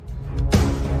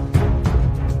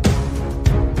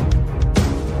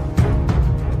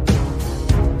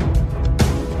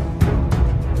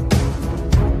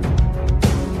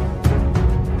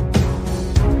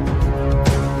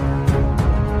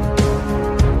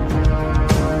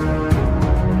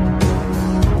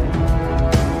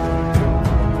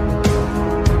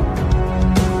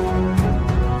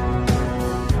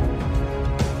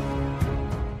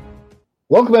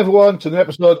Welcome, everyone, to an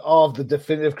episode of The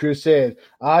Definitive Crusade.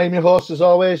 I am your host, as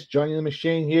always, Johnny the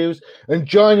Machine Hughes, and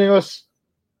joining us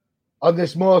on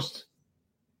this most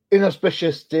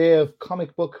inauspicious day of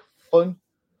comic book fun,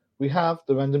 we have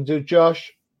the random dude,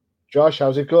 Josh. Josh,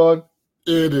 how's it going?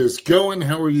 It is going.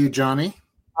 How are you, Johnny?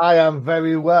 I am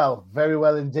very well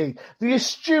indeed. The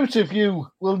astute of you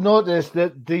will notice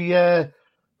that the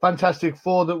Fantastic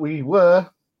Four that we were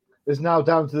is now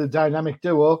down to the dynamic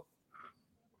duo.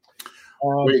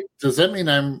 Wait, does that mean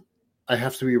I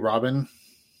have to be Robin?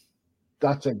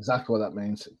 That's exactly what that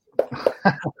means.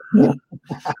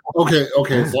 Okay,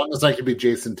 as long as I can be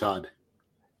Jason Todd.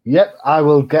 Yep, I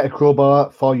will get a crowbar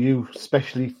for you,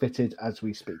 specially fitted as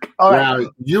we speak. All right.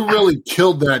 Wow, you really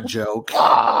killed that joke.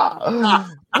 All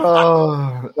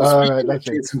right, that's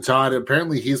Jason Todd,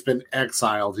 apparently he's been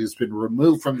exiled. He's been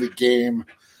removed from the game.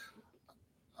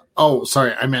 Oh,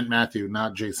 sorry, I meant Matthew,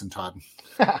 not Jason Todd.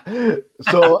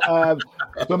 So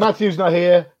Matthew's not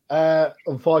here,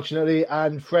 unfortunately,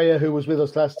 and Freya, who was with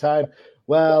us last time,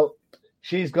 well,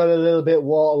 she's got a little bit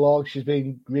waterlogged. She's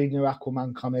been reading her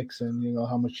Aquaman comics, and you know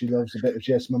how much she loves a bit of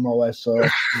Jason Momoa. So,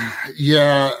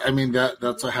 yeah, I mean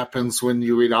that's what happens when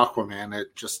you read Aquaman.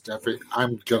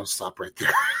 I'm gonna stop right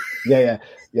Yeah.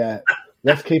 there.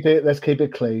 Let's keep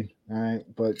it clean, all right?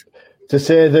 But to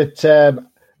say that.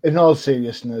 In all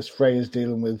seriousness, Freya's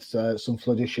dealing with some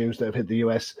flood issues that have hit the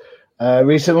US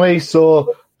recently.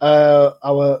 So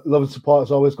our love and support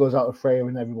as always goes out to Freya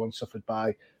and everyone suffered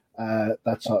by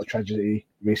that sort of tragedy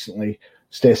recently.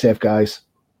 Stay safe, guys.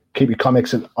 Keep your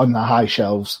comics on the high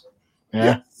shelves.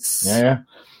 Yeah. Yes. Yeah.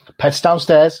 Pets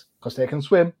downstairs because they can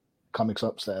swim. Comics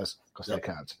upstairs because they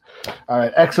can't. All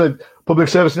right. Excellent. Public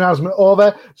service announcement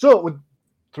over. So with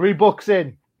 3 books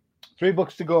in, 3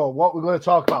 books to go, what we're going to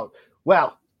talk about?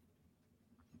 Well,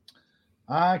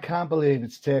 I can't believe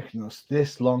it's taken us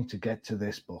this long to get to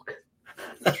this book.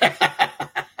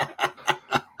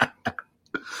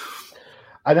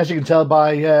 And as you can tell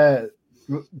by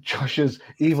Josh's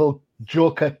evil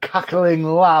Joker cackling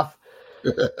laugh,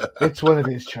 it's one of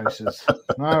his choices.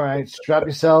 All right, strap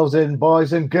yourselves in,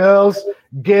 boys and girls.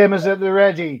 Gamers at the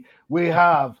ready. We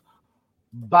have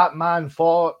Batman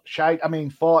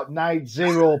Fortnite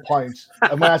 0 points.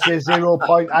 And when I say 0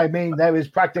 point, I mean there is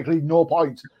practically no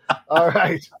point. All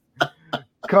right.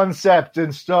 Concept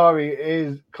and story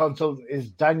is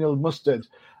Daniel Mustard.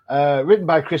 Written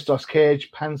by Christos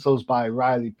Cage. Pencils by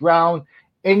Riley Brown.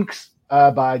 Inks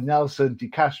by Nelson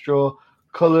DiCastro.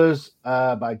 Colors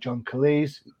by John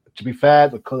Cleese. To be fair,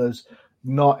 the colors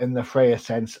not in the Freya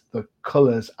sense. The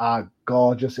colors are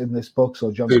gorgeous in this book.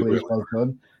 So John Cleese, well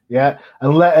done. Yeah,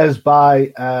 and letters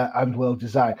by and Will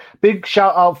Design. Big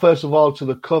shout out, first of all, to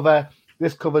the cover.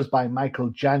 This cover's by Michael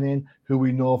Janin, who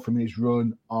we know from his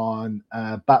run on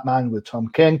Batman with Tom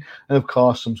King, and of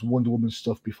course, some Wonder Woman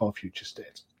stuff before Future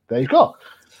State. There you go.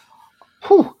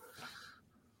 Whew.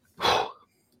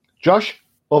 Josh,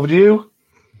 over to you.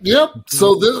 Yep.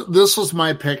 So this was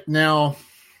my pick. Now,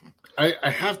 I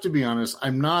have to be honest.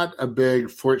 I'm not a big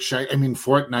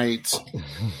Fortnite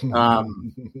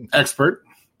expert.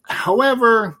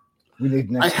 However,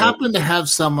 I happen to have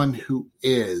someone who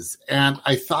is, and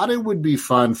I thought it would be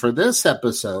fun for this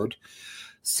episode,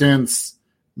 since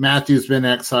Matthew's been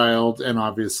exiled, and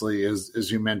obviously,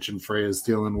 as you mentioned, Freya's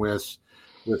dealing with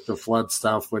the flood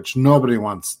stuff, which nobody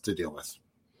wants to deal with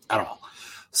at all.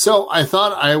 So I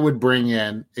thought I would bring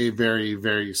in a very,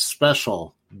 very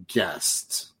special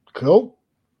guest. Cool.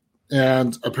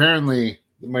 And apparently,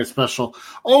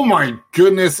 oh my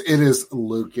goodness, it is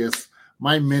Lucas.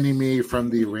 My mini-me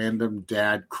from the Random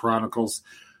Dad Chronicles.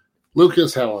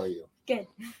 Lucas, how are you?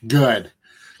 Good.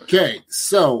 Okay,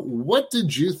 so what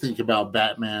did you think about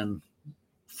Batman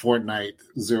Fortnite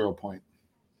 0 point?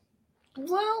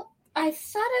 Well, I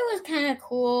thought it was kind of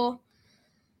cool.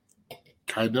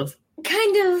 Kind of?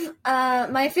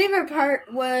 My favorite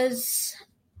part was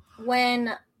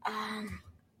when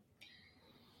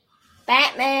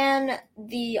Batman,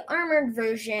 the armored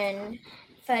version,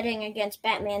 fighting against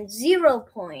Batman 0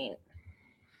 point.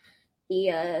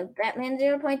 The Batman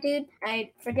 0 point dude.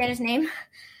 I forget his name.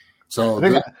 So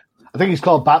I think he's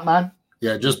called Batman.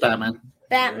 Yeah, just Batman.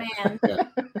 Batman.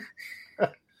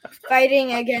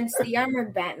 Fighting against the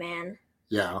armored Batman.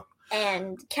 Yeah.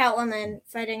 And Catwoman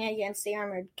fighting against the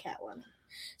armored Catwoman.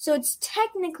 So it's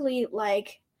technically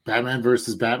like Batman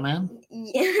versus Batman?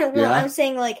 Yeah, I'm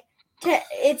saying like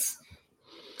it's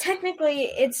technically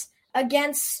it's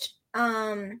against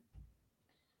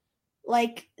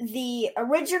like the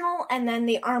original and then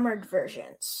the armored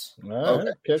versions.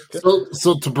 Okay.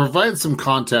 So to provide some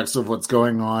context of what's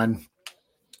going on,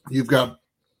 you've got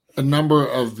a number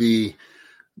of the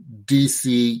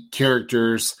DC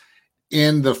characters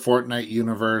in the Fortnite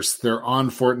universe. They're on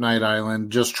Fortnite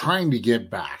Island just trying to get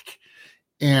back.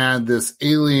 And this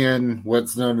alien,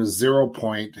 what's known as Zero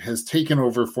Point, has taken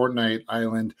over Fortnite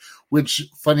Island, which,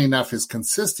 funny enough, is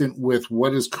consistent with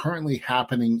what is currently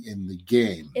happening in the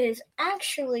game. It is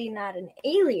actually not an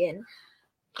alien,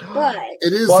 but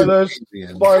it is spoilers. An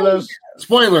alien.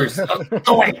 Spoilers.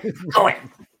 Go away.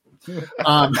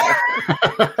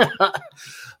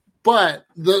 But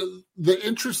the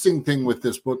interesting thing with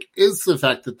this book is the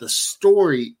fact that the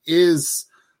story is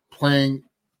playing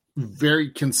very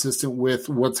consistent with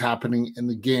what's happening in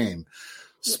the game.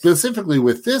 Specifically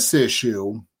with this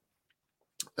issue,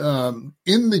 in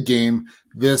the game,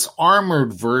 this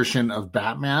armored version of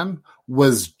Batman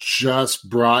was just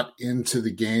brought into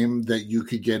the game that you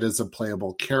could get as a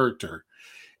playable character.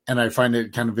 And I find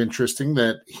it kind of interesting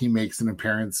that he makes an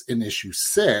appearance in issue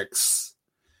 6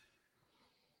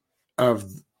 of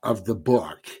the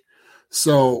book.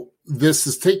 So this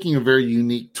is taking a very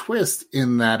unique twist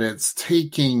in that it's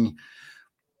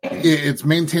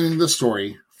maintaining the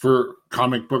story for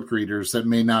comic book readers that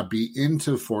may not be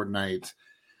into Fortnite,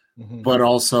 but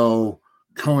also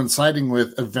coinciding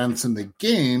with events in the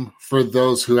game for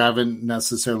those who haven't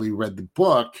necessarily read the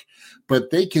book, but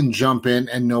they can jump in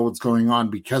and know what's going on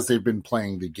because they've been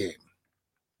playing the game.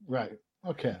 Right.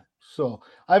 Okay. So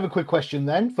I have a quick question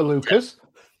then for Lucas.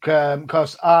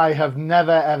 Because I have never,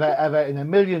 ever, ever in a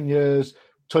million years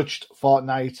touched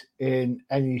Fortnite in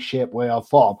any shape, way, or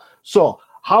form. So,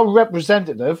 how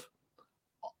representative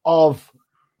of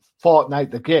Fortnite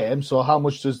the game? So, how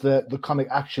much does the comic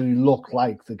actually look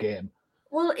like the game?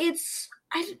 Well, I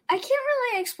can't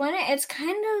really explain it. It's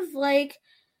kind of like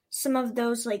some of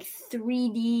those like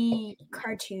 3D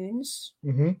cartoons.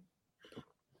 Mm-hmm.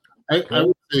 I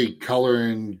would say color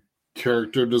and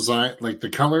character design, like the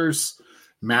colors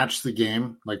match the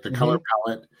game, like the color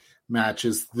palette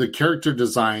matches the character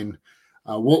design.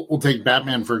 We'll take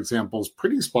Batman, for example, is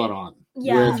pretty spot on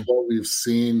with what we've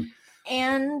seen.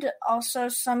 And also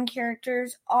some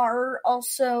characters are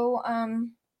also,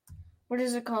 what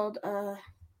is it called? I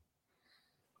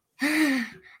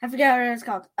forgot what it's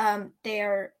called.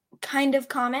 They're kind of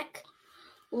comic,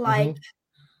 like,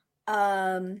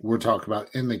 we're talking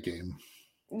about in the game.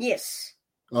 Yes.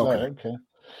 Okay. Oh, okay.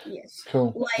 Yes.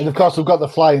 Cool. Like, and of course, we've got the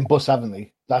flying bus, haven't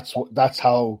we? That's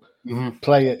how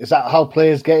is that how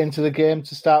players get into the game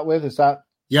to start with? Is that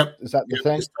Is that the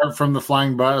thing? You start from the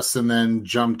flying bus and then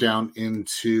jump down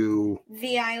into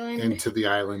the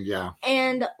island. Yeah.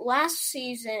 And last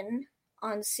season,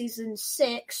 on season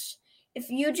 6, if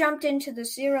you jumped into the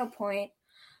 0 Point,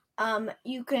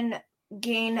 you can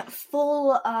gain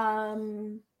full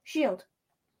shield.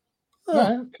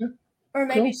 Right, okay. Or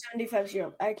maybe 75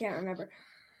 shield. I can't remember.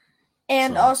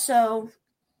 And also,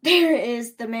 there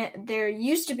used to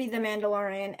be the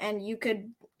Mandalorian, and you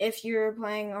could, if you're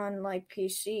playing on like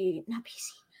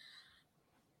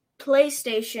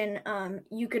PlayStation,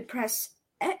 you could press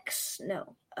X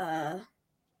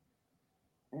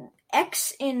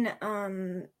in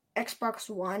Xbox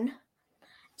One.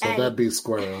 So that'd be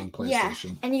square on PlayStation.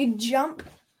 Yeah, and you jump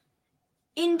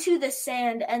into the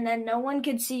sand, and then no one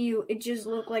could see you. It just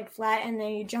looked like flat, and then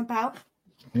you jump out.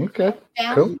 Okay,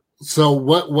 down. Cool. So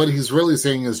what he's really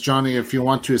saying is, Johnny, if you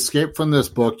want to escape from this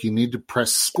book, you need to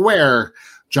press square,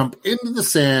 jump into the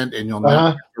sand, and you'll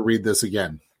never have to read this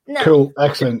again. No. Cool,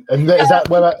 excellent. And is that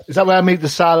where I meet the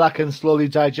Sarlacc and slowly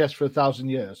digest for 1,000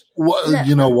 years? Well, No.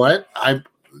 You know what?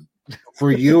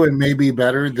 For you, it may be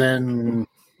better than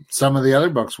some of the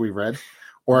other books we've read,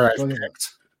 or I've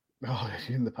picked. Oh,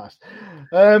 in the past.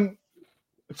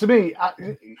 To me,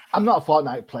 I'm not a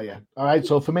Fortnite player, all right?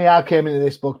 So for me, I came into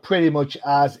this book pretty much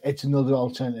as it's another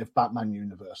alternative Batman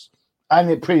universe. And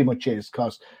it pretty much is,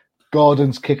 because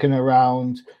Gordon's kicking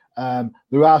around.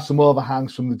 There are some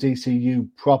overhangs from the DCU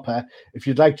proper. If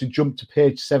you'd like to jump to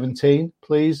page 17,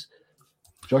 please.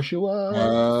 Joshua?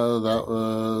 That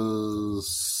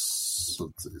was,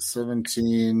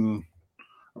 17.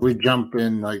 We jump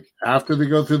in, like, after they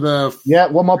go through the... Yeah,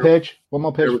 one more page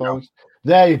forward.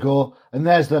 There you go. And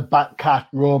there's the Bat-Cat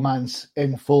romance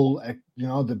in full,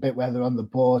 the bit where they're on the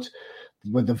boat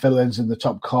with the villains in the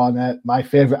top corner. My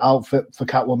favourite outfit for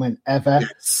Catwoman ever,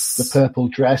 the purple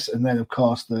dress, and then, of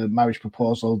course, the marriage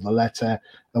proposal, the letter,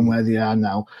 and where they are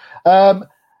now. I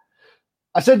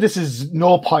said this is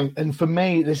no point, and for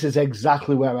me, this is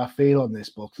exactly where I feel on this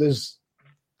book.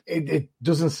 It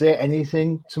doesn't say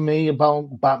anything to me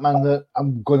about Batman that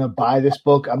I'm going to buy this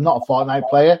book. I'm not a Fortnite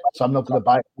player, so I'm not going to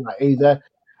buy it either.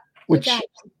 Which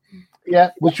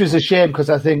was a shame, because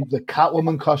I think the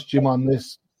Catwoman costume on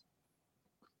this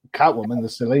Catwoman, the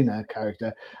Selena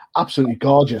character, absolutely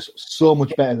gorgeous. So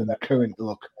much better than the current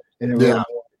look in a real.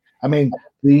 I mean,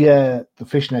 the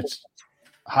fishnets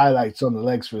highlights on the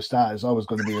legs for a start is always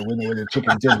going to be a winner with a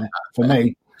chicken dinner for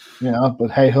me,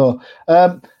 but hey ho.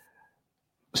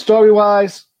 Story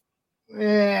wise,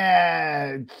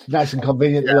 it's nice and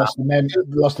convenient. Lost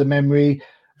the memory.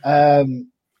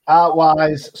 Art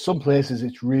wise, some places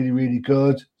it's really, really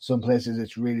good. Some places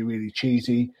it's really, really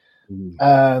cheesy. You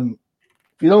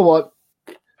know what?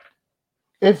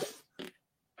 Do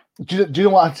you know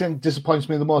what I think disappoints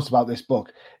me the most about this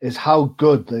book is how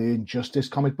good the Injustice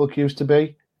comic book used to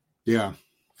be. Yeah.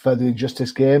 For the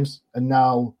Injustice games, and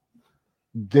now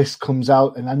this comes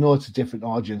out, and I know it's a different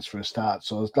audience for a start,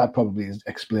 so that probably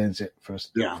explains it for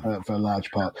a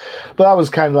large part. But I was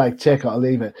kind of like take it or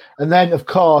leave it. And then, of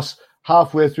course,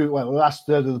 halfway through, the last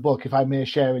third of the book, if I may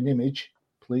share an image,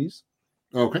 please.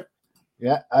 Okay.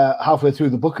 Yeah, halfway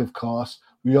through the book, of course,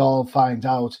 we all find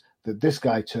out that this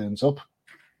guy turns up.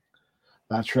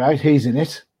 That's right, he's in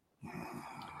it.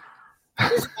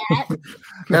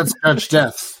 That's Judge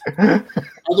Death.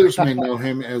 Others may know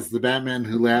him as the Batman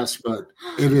Who Laughs, but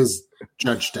it is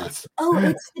Judge Death. Oh,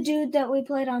 it's the dude that we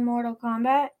played on Mortal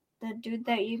Kombat? The dude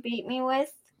that you beat me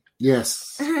with?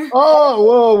 Yes.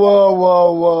 Whoa.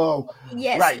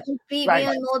 Yes, right, you beat me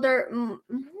on Mulder.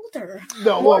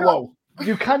 No, whoa.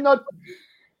 You cannot...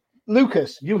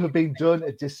 Lucas, you have been done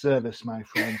a disservice, my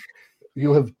friend.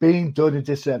 You have been done a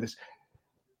disservice.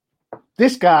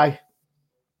 This guy...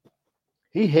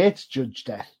 He hates Judge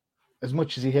Death as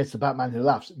much as he hates the Batman Who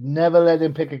Laughs. Never let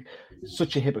him pick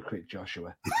such a hypocrite,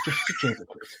 Joshua. Just such a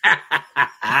hypocrite.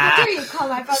 How dare you call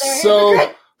my father a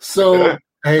hypocrite? So,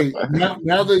 hey,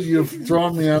 now that you've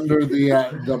thrown me under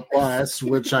the bus,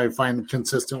 which I find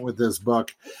consistent with this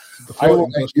book, I will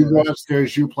let you go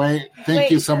upstairs. You play.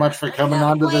 Thank you so much for coming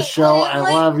onto the show. I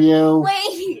love you.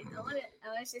 Wait, I want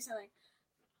to say something.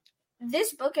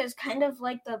 This book is kind of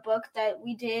like the book that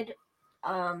we did.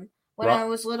 When I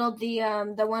was little,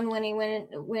 the one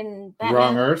when Batman,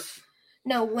 Wrong Earth.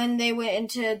 No, when they went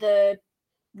into the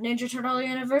Ninja Turtle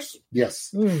universe.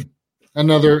 Yes,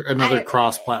 another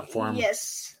cross-platform.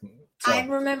 Yes, so. I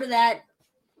remember that.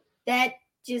 That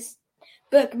just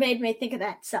book made me think of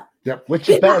that. So, yep, which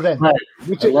is better than? Right.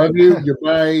 I love you.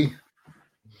 Goodbye.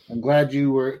 I'm glad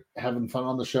you were having fun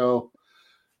on the show.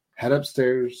 Head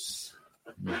upstairs.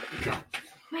 Go.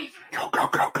 Go.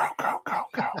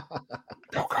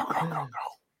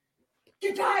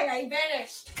 Goodbye, I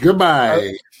vanished.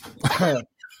 Goodbye.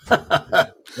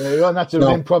 There you go. That's an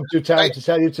impromptu time to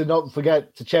tell you to not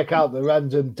forget to check out the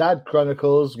Random Dad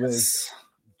Chronicles with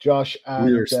Josh and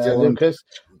Lucas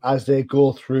as they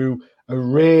go through a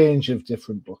range of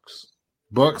different books.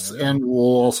 And we'll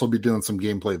also be doing some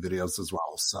gameplay videos as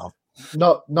well. So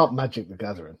not Magic the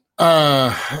Gathering.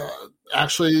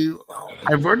 Actually,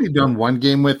 I've already done one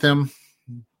game with him.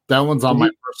 That one's on my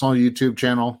personal YouTube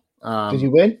channel. Did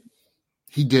you win?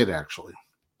 He did, actually.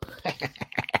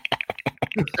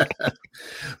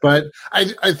 But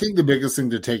I think the biggest thing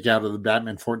to take out of the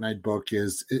Batman Fortnite book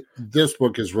is this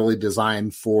book is really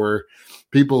designed for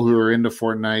people who are into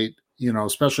Fortnite,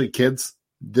 especially kids.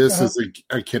 This is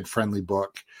a kid-friendly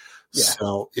book. Yeah.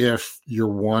 So if you're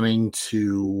wanting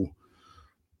to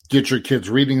get your kids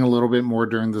reading a little bit more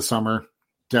during the summer,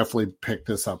 definitely pick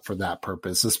this up for that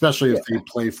purpose, especially if they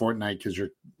play Fortnite, because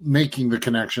you're making the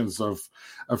connections of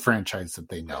a franchise that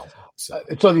they know. So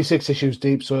it's only 6 issues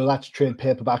deep, so that's trade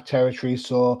paperback territory.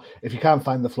 So if you can't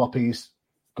find the floppies,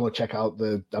 go check out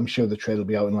I'm sure the trade will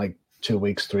be out in like 2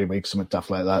 weeks, 3 weeks, something stuff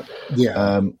like that.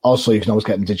 Yeah. Also, you can always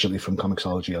get them digitally from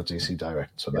Comixology or DC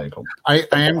Direct. So there you go. I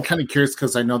am kind of curious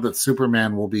because I know that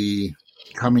Superman will be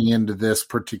coming into this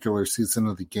particular season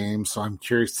of the game, so I'm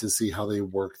curious to see how they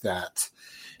work that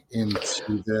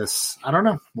into this. I don't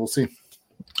know. We'll see.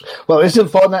 Well, isn't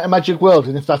Fortnite a magic world?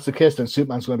 And if that's the case, then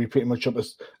Superman's going to be pretty much up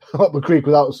the creek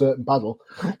without a certain paddle.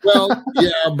 Well,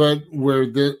 yeah, but where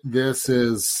this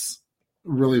is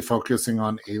really focusing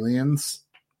on aliens.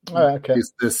 All right, okay.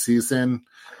 This season.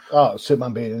 Oh,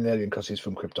 Superman being an alien because he's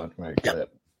from Krypton. Right.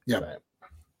 Yeah. Right.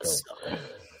 Cool.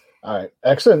 All right.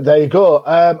 Excellent. There you go.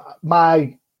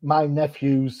 My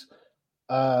nephews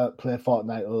play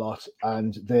Fortnite a lot,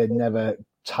 and they never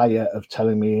tire of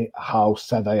telling me how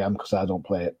sad I am because I don't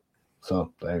play it.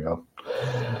 So there you go.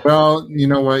 Well, you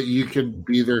know what? You could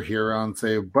be their hero and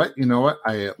say, but you know what?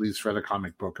 I at least read a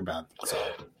comic book about it. So.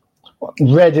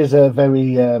 Read is a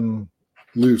very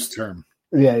loose term.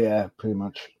 Yeah, pretty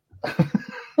much.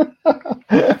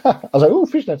 I was like, "Oh,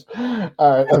 fishnets."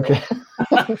 Okay.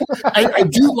 I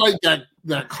do like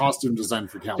that costume design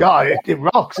for Calvin. Yeah, it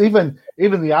rocks. Even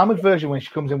the armored version when she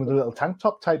comes in with a little tank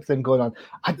top type thing going on.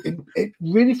 It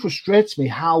really frustrates me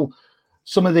how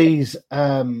some of these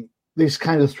kind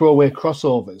of throwaway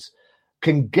crossovers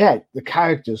can get the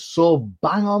characters so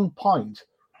bang on point,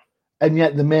 and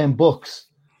yet the main books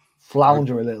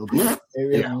flounder a little bit.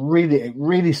 It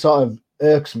really sort of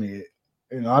irks me.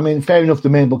 I mean, fair enough, the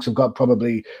main books have got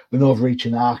probably an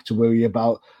overreaching arc to worry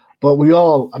about, but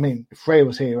if Freya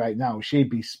was here right now, she'd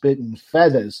be spitting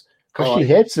feathers because she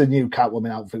hates the new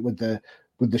Catwoman outfit with the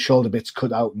shoulder bits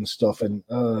cut out and stuff. And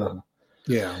but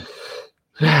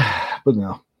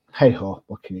no, hey ho,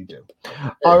 what can you do?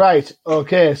 All right,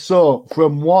 okay. So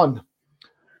from one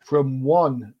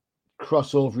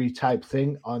crossover type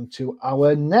thing onto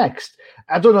our next.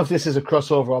 I don't know if this is a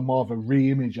crossover or more of a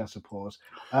reimage, I suppose.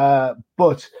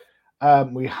 But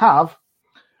we have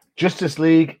Justice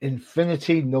League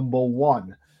Infinity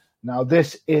 #1. Now,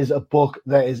 this is a book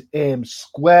that is aimed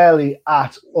squarely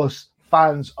at us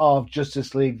fans of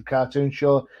Justice League, the cartoon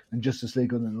show, and Justice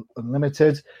League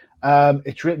Unlimited.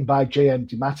 It's written by J.M.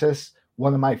 DeMatteis,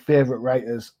 one of my favorite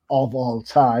writers of all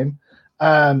time,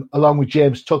 along with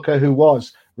James Tucker, who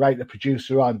was writer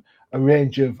producer on a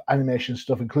range of animation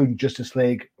stuff, including Justice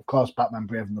League. Of course, Batman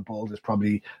Brave and the Bold is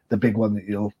probably the big one that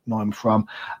you'll know him from.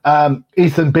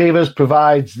 Ethan Beavers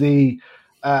provides the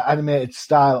animated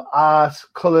style art.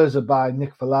 Colors are by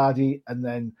Nick Filardi, and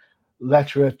then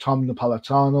letterer Tom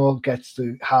Napolitano gets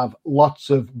to have lots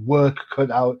of work cut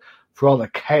out for all the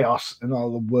chaos and all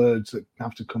the words that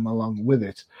have to come along with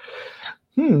it.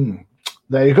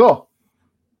 There you go.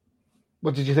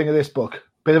 What did you think of this book?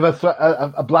 Bit of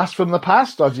a blast from the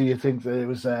past, or do you think that it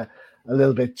was a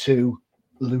little bit too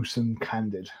loose and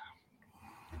candid?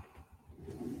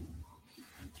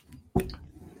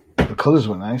 The colours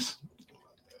were nice.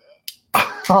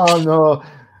 Oh no!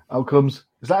 Outcomes.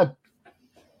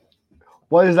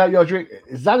 What is that? Your drink?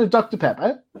 Is that a Dr.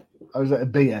 Pepper, or is it a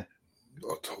beer?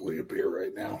 Oh, totally a beer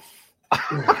right now.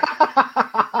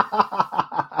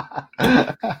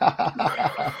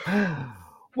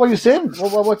 What are you saying?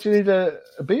 What do you need a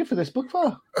beer for this book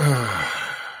for?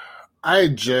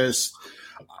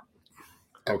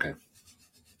 Okay.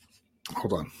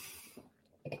 Hold on.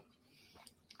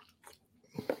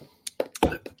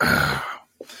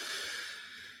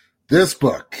 This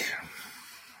book,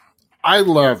 I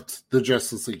loved the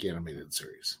Justice League animated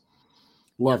series.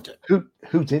 Loved it.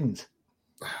 Who didn't?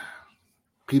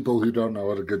 People who don't know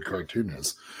what a good cartoon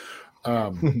is.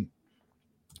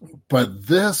 But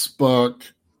this book,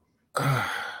 I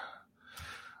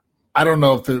don't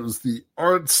know if it was the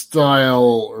art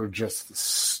style or just the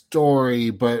story,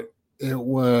 but it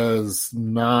was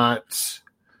not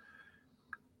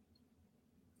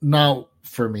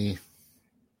for me.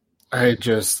 I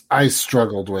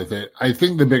struggled with it. I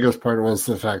think the biggest part was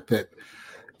the fact that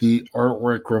the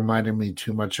artwork reminded me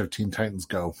too much of Teen Titans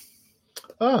Go.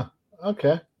 Oh,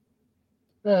 okay.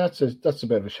 Yeah, that's a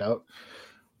bit of a shout.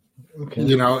 Okay.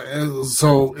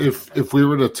 So if we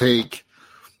were to take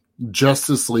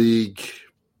Justice League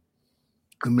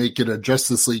and make it a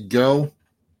Justice League Go,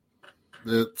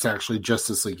 it's actually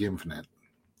Justice League Infinite.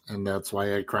 And that's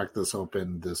why I cracked this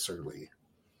open this early.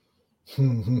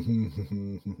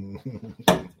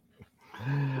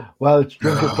 Well, it's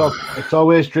drink o'clock. It's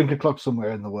always drink o'clock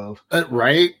somewhere in the world.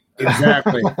 Right?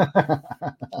 Exactly.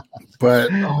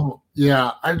 But,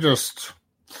 yeah,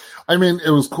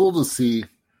 it was cool to see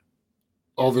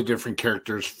all the different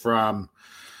characters from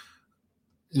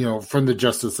the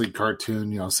Justice League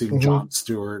cartoon, seeing John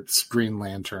Stewart's Green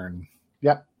Lantern.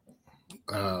 Yep.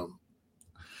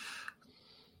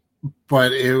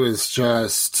 But it was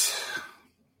just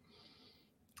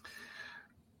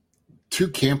too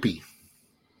campy.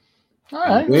 All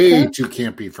right. Way too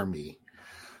campy for me.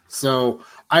 So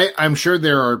I'm sure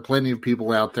there are plenty of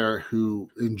people out there who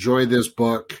enjoy this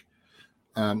book,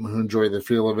 who enjoy the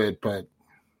feel of it, but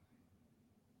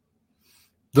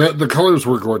the colors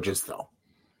were gorgeous, though.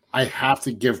 I have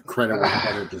to give credit where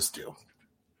credit is due.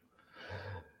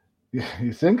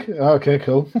 You think? Okay,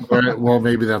 cool. Well,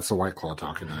 maybe that's the White Claw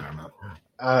talking. I don't know.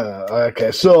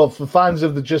 Okay, so for fans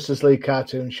of the Justice League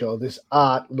cartoon show, this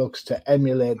art looks to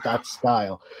emulate that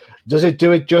style. Does it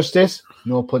do it justice?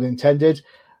 No pun intended.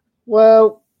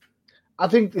 Well, I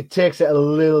think it takes it a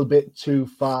little bit too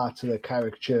far to the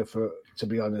caricature, to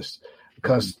be honest,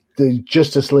 because the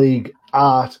Justice League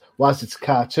art, whilst it's a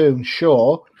cartoon,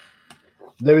 sure,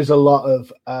 there is a lot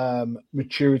of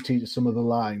maturity to some of the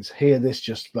lines. Here, it's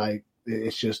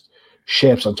just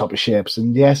shapes on top of shapes.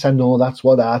 And yes, I know that's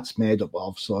what art's made up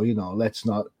of. So, let's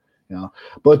not you know.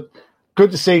 But good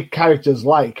to see characters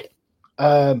like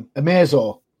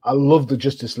Amazo. I love the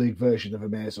Justice League version of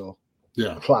Amazo.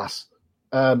 Yeah. Class.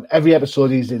 Every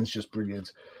episode he's in is just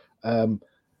brilliant.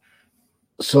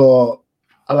 So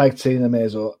I like seeing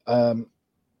Amazo.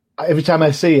 Every time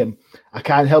I see him, I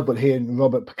can't help but hearing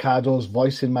Robert Picardo's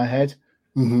voice in my head.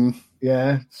 Mm-hmm.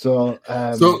 Yeah. So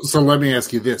let me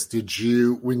ask you this. Did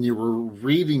you, when you were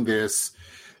reading this,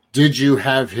 did you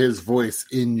have his voice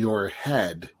in your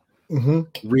head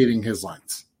reading his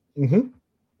lines? Mm-hmm.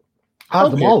 I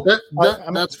have them all.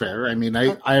 That's fair. I mean,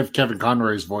 I have Kevin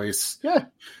Conroy's voice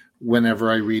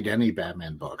whenever I read any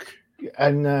Batman book.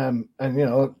 And you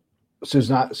know,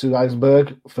 Sue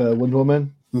Eisenberg for Wonder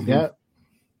Woman. Mm-hmm. Yeah.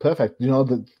 Perfect. You know,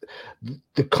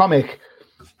 the comic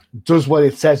does what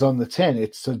it says on the tin.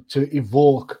 It's to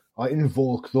evoke or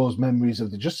invoke those memories of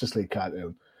the Justice League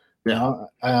cartoon. Yeah. You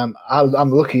know?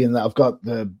 I'm lucky in that I've got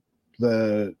the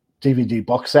DVD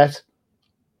box set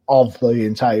of the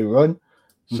entire run.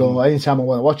 So anytime I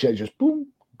want to watch it, I just boom,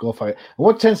 go for it. And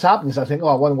what tends to happen is I think,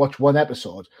 I want to watch one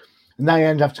episode, and then I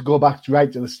end up have to go back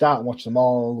right to the start and watch them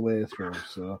all the way through.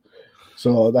 So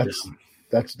that's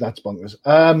bonkers.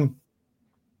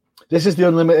 This is the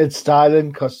unlimited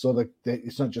styling because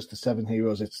it's not just the 7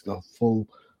 heroes; it's the full,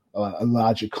 a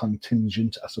larger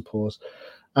contingent, I suppose.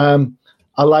 I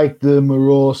like the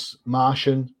morose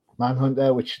Martian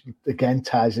Manhunter, which again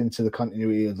ties into the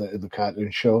continuity of the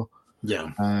cartoon show.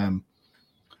 Yeah.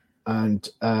 And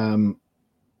other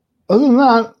than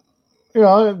that, you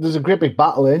know, there's a great big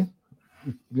battle in,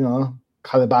 you know,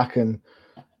 Calibac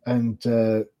and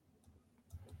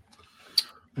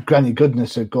Granny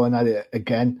Goodness are going at it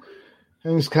again.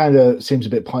 And it kind of seems a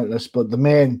bit pointless, but the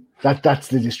main that's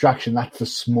the distraction, that's the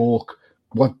smoke.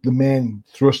 What the main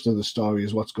thrust of the story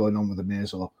is what's going on with the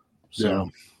Amazo.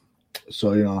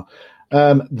 So you know,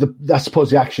 I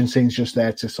suppose the action scene's just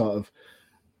there to sort of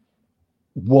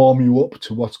warm you up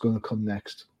to what's going to come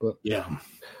next. But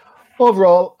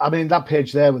overall, I mean, that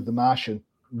page there with the Martian,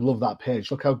 love that page.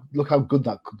 Look how good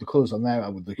the colours on there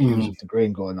are with the hues of the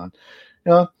green going on.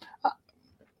 You know,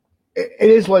 it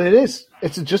is what it is.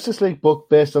 It's a Justice League book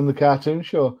based on the cartoon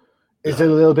show. Is it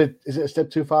a step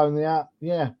too far in the art?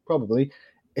 Yeah, probably.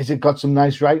 Has it got some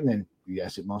nice writing in?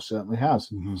 Yes, it most certainly has.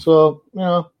 Mm-hmm. So, you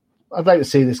know, I'd like to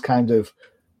see this kind of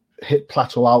hit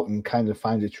plateau out and kind of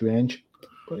find its range.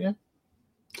 But yeah.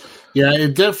 Yeah,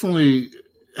 it definitely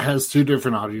has two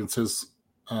different audiences.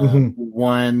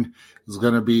 One is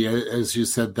going to be, as you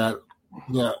said, the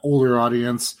older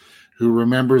audience who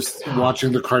remembers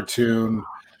watching the cartoon.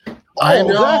 I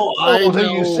know.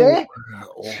 You say?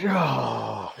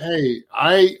 Hey,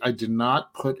 I did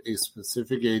not put a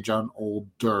specific age on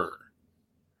older.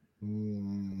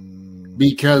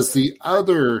 Because the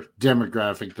other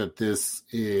demographic that this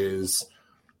is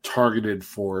targeted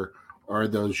for are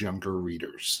those younger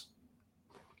readers.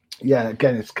 Yeah,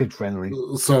 again, it's kid friendly.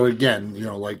 So again, you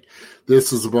know, like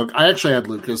this is a book. I actually had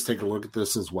Lucas take a look at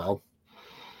this as well,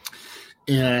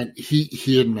 and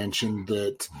he had mentioned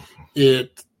that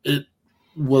it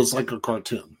was like a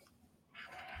cartoon,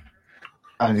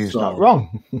 and he's not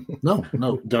wrong. no,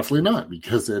 definitely not,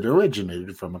 because it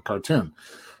originated from a cartoon.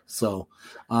 So,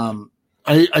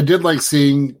 I did like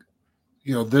seeing,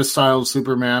 you know, this style of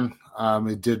Superman.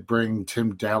 It did bring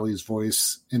Tim Daly's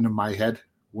voice into my head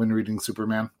when reading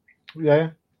Superman. Yeah.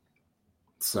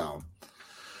 So,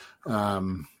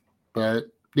 but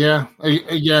yeah,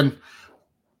 again,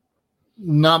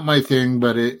 not my thing,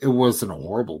 but it wasn't a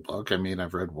horrible book. I mean,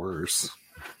 I've read worse.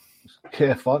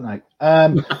 Yeah, Fortnite.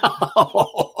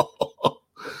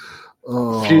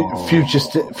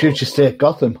 Future State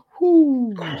Gotham.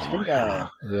 Ooh, yeah.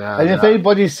 And if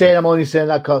anybody's saying I'm only saying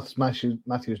that because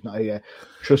Matthew's not here,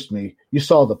 trust me, you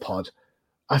saw the pod.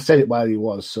 I said it while he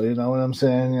was, so you know what I'm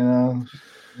saying, you know.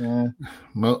 Yeah.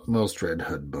 Most Red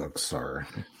Hood books are.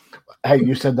 Hey,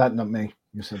 you said that, not me.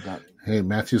 You said that. Hey,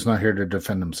 Matthew's not here to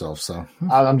defend himself, so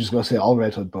I'm just going to say all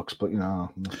Red Hood books, but you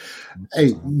know.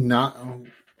 Hey, not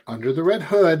Under the Red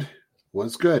Hood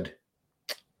was good.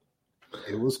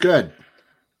 It was good.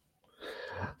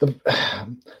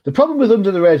 The problem with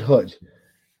Under the Red Hood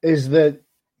is that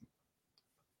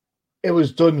it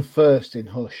was done first in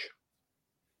Hush.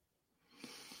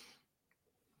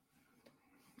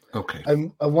 Okay.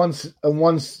 And once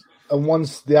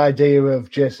the idea of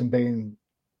Jason being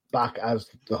back as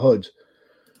the Hood,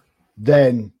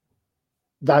 then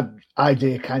that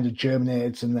idea kind of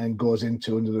germinates and then goes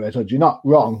into Under the Red Hood. You're not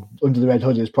wrong. Under the Red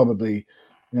Hood is probably,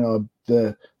 you know,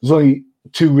 there's only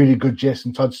 2 really good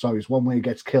Jason Todd stories. One where he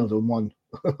gets killed and one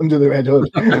Under the Red Hood.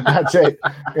 That's it.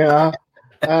 You know?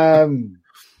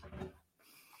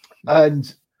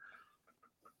 And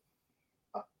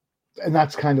and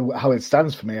that's kind of how it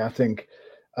stands for me. I think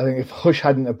if Hush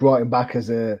hadn't have brought him back as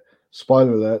a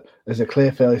spoiler alert, as a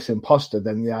Clayface imposter,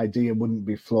 then the idea wouldn't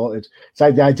be floated. It's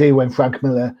like the idea when Frank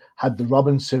Miller had the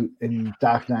Robin suit in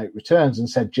Dark Knight Returns and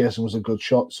said Jason was a good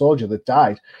shot soldier that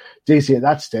died. DC at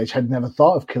that stage had never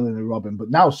thought of killing a Robin, but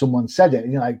now someone said it,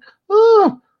 and you're like,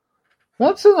 oh,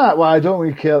 that's not why don't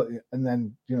we kill? And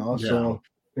then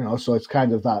so it's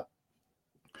kind of that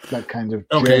kind of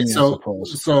journey, okay. I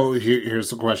suppose. So here's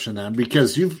the question then,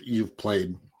 because you've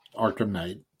played Arkham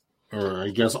Knight, or I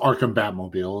guess Arkham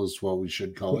Batmobile is what we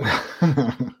should call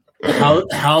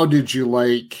it. How did you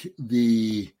like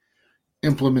the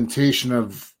implementation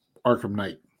of Arkham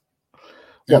Knight?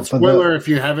 And spoiler, if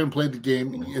you haven't played the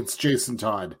game, it's Jason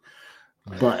Todd.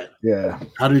 But yeah,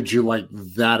 how did you like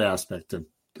that aspect of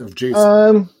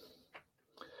Jason?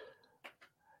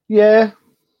 Yeah,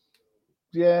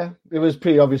 it was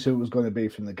pretty obvious who it was going to be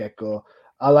from the get-go.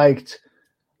 I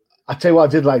tell you what,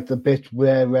 I did like the bit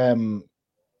where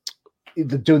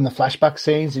they're doing the flashback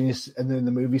scenes and they're in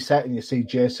the movie set and you see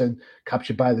Jason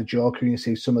captured by the Joker and you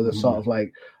see some of the sort of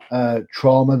like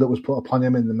trauma that was put upon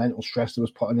him and the mental stress that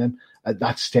was put on him at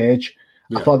that stage.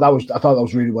 Yeah. I thought that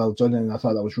was really well done, and I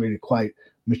thought that was really quite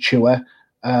mature.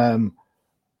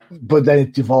 But then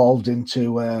it devolved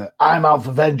into I'm out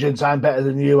for vengeance, I'm better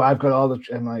than you, I've got all the...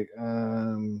 I'm like,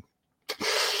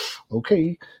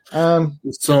 okay.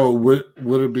 So would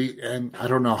it be, and I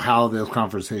don't know how this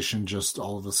conversation just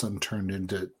all of a sudden turned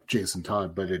into Jason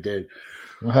Todd, but it did.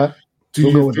 Uh-huh. Do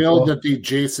you feel that the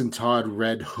Jason Todd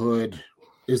Red Hood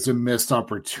is a missed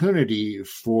opportunity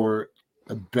for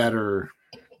a better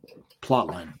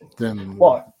plotline than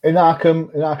what in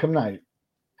Arkham Knight?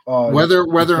 Whether in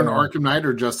Arkham Knight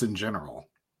or just in general?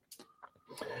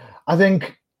 I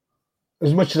think,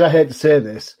 as much as I hate to say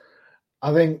this,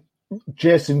 I think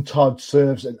Jason Todd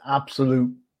serves an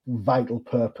absolute vital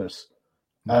purpose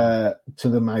to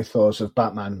the mythos of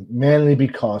Batman, mainly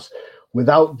because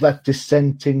without that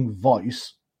dissenting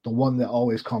voice, the one that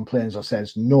always complains or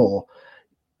says no,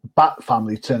 Bat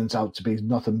Family turns out to be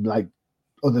nothing like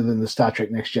other than the Star Trek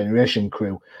Next Generation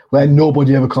crew, where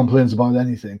nobody ever complains about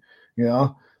anything.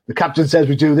 The captain says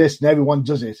we do this and everyone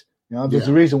does it. There's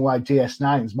a reason why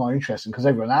DS9 is more interesting, because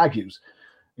everyone argues.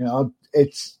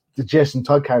 It's the Jason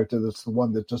Todd character that's the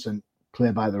one that doesn't play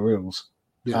by the rules.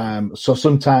 Yeah. So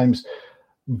sometimes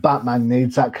Batman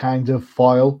needs that kind of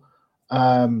foil.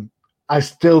 I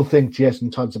still think Jason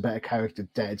Todd's a better character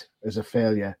dead as a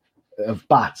failure of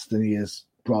Bats than he is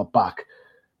brought back.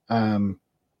 Do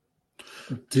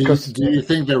you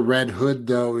think the Red Hood,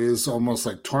 though, is almost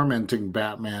like tormenting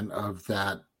Batman of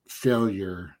that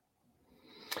failure?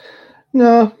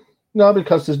 No,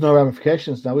 because there's no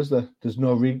ramifications now, is there? There's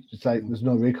no there's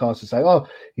no recourse. It's like, oh,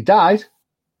 he died,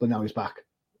 but now he's back.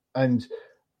 And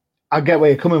I get where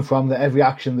you're coming from, that every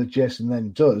action that Jason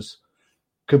then does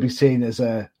could be seen as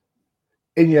a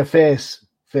in-your-face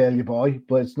failure boy,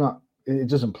 but it's not. It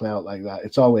doesn't play out like that.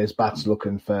 It's always Bats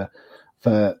looking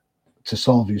to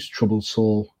solve his troubled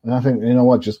soul. And I think,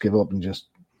 just give up and just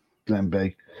let him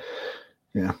be.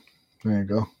 Yeah, there you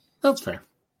go. That's fair.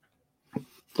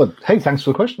 But hey, thanks for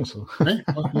the question. So, hey,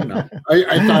 well,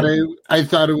 I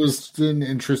thought it was an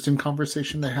interesting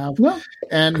conversation to have. Yeah,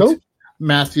 and cool.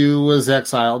 Matthew was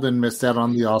exiled and missed out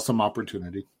on the awesome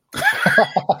opportunity.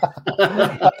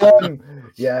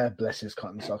 Yeah, bless his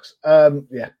cotton socks.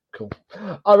 Yeah, cool.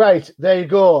 All right, there you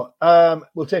go.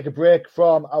 We'll take a break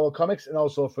from our comics and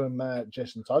also from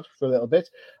Jason Todd for a little bit.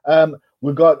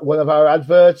 We've got one of our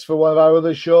adverts for one of our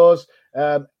other shows.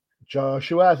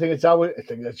 Joshua, I think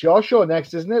it's your show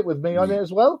next, isn't it? With me on it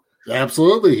as well.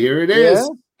 Absolutely. Here it is.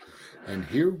 Yeah. And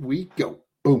here we go.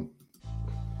 Boom.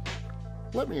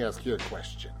 Let me ask you a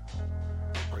question.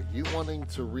 Are you wanting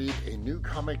to read a new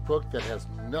comic book that has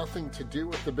nothing to do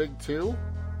with the big two?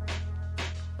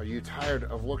 Are you tired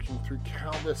of looking through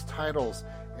countless titles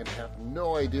and have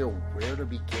no idea where to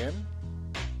begin?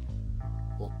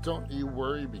 Well, don't you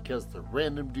worry, because the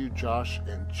Random Dude Josh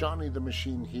and Johnny the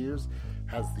Machine Hughes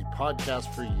has the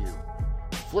podcast for you.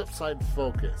 Flipside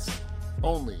Focus,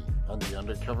 only on the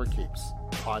Undercover Capes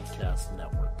Podcast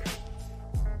Network.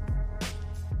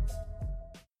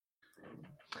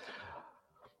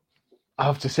 I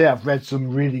have to say, I've read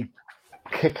some really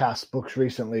kick-ass books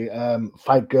recently.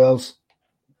 Fight Girls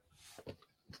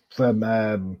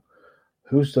from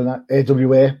who's done that?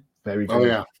 AWA, very good. Oh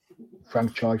yeah,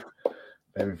 Frank Choi,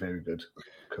 very, very good.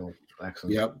 Cool,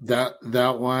 excellent. Yep,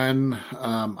 that one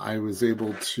I was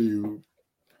able to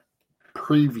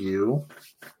preview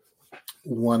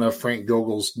one of Frank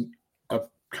Gogel's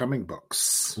upcoming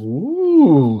books.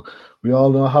 Ooh, we all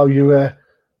know how you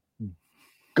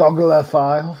Goggle a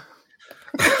file.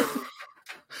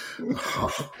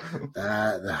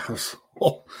 That was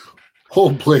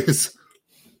whole place.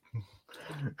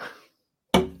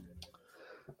 That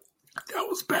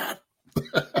was bad.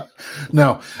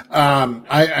 No,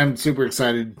 I'm super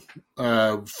excited.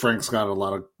 Frank's got a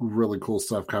lot of really cool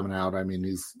stuff coming out. I mean,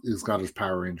 he's got his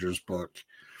Power Rangers book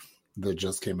that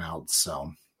just came out,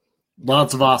 so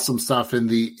lots of awesome stuff in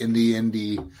the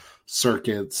indie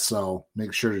circuit. So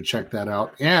make sure to check that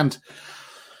out. And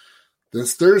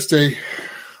this Thursday,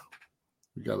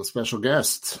 we got a special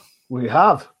guest. We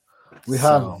have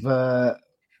the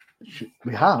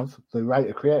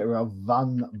writer creator of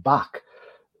Van Back.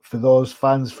 For those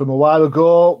fans from a while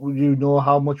ago, you know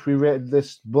how much we rated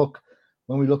this book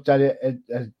when we looked at it in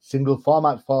a single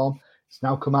format form. It's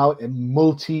now come out in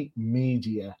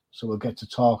multimedia, so we'll get to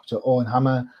talk to Owen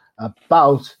Hammer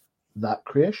about that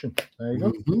creation. There you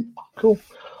go. Mm-hmm. Cool.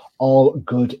 All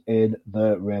good in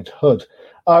the Red Hood.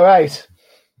 All right.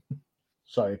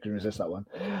 Sorry, I couldn't resist that one.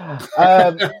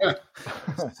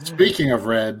 Speaking of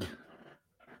red,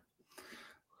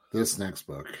 this next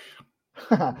book.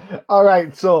 All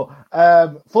right. So,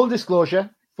 full disclosure,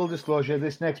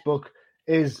 this next book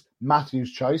is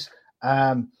Matthew's choice.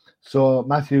 So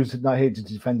Matthew's not here to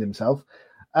defend himself.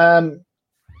 Or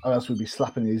else we'd be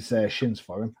slapping his shins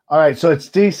for him. All right. So it's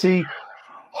DC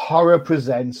Horror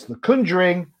Presents The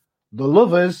Conjuring, The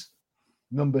Lovers,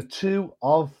 number 2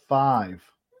 of 5.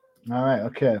 All right.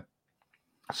 Okay.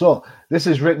 So this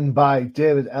is written by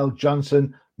David L.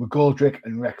 Johnson, McGoldrick,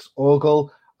 and Rex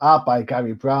Ogle. Art by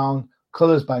Gary Brown.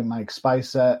 Colours by Mike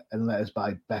Spicer. And letters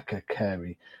by Becca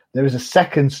Carey. There is a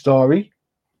second story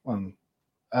on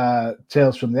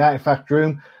Tales from the Artifact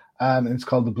Room. And it's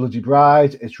called The Bloody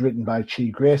Bride. It's written by Chi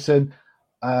Grayson.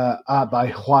 Art by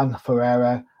Juan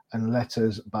Ferreira. And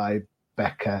letters by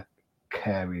Becca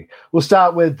Carey. We'll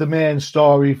start with the main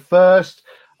story first.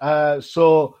 The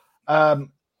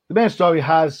main story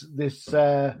has this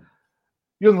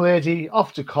young lady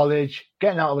off to college,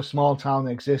 getting out of a small town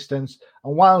existence.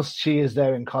 And whilst she is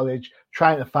there in college,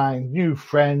 trying to find new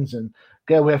friends and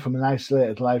get away from an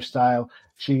isolated lifestyle,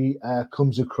 she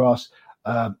comes across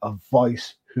a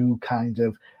voice who kind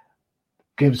of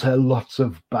gives her lots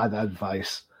of bad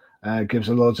advice, gives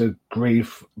her loads of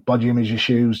grief, body image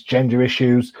issues, gender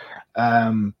issues,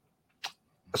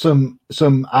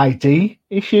 some ID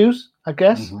issues, I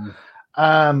guess.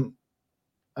 Mm-hmm.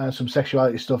 Some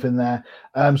sexuality stuff in there.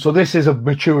 So this is a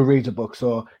mature reader book.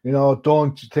 So,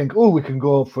 don't think, we can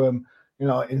go from,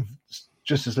 in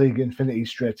Justice League Infinity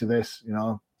straight to this,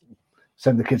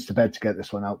 send the kids to bed to get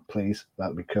this one out, please. That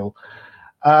would be cool.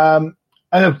 And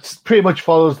it pretty much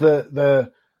follows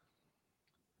the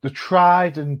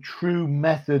tried and true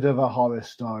method of a horror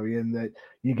story, in that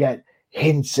you get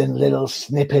hints and little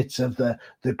snippets of the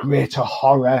greater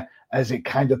horror as it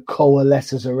kind of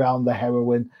coalesces around the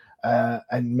heroine.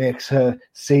 And makes her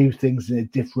see things in a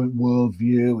different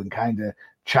worldview and kind of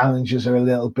challenges her a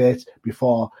little bit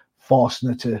before forcing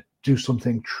her to do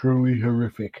something truly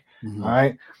horrific. Mm-hmm. All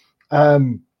right.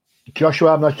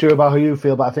 Joshua, I'm not sure about how you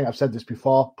feel, but I think I've said this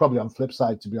before, probably on flip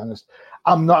side, to be honest.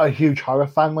 I'm not a huge horror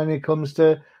fan when it comes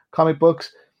to comic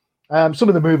books. Some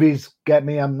of the movies get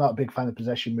me. I'm not a big fan of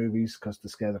possession movies because they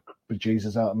scare the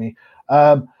bejesus out of me.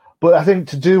 But I think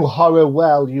to do horror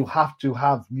well, you have to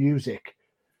have music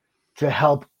to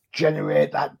help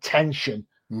generate that tension.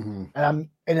 Mm-hmm. And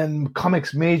in a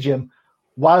comics medium,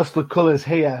 whilst the colours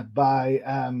here by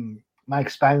Mike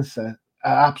Spencer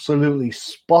are absolutely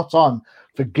spot on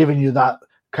for giving you that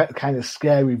kind of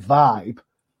scary vibe,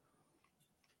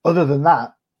 other than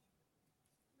that,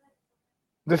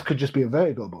 this could just be a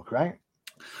Vertigo book, right?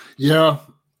 Yeah.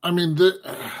 I mean,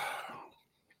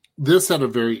 this had a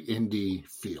very indie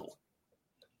feel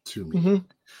to me.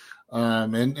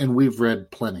 Mm-hmm. And we've read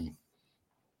plenty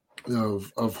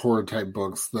of horror type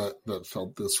books that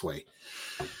felt this way.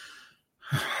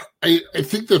 I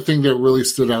think the thing that really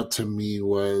stood out to me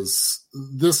was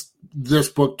this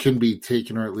book can be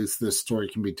taken, or at least this story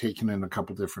can be taken in a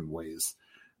couple different ways.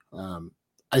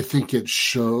 I think it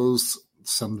shows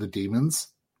some of the demons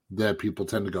that people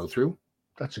tend to go through.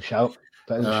 That's a shout.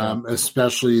 That is a shout.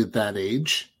 Especially at that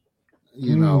age.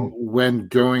 When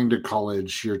going to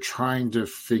college, you're trying to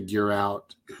figure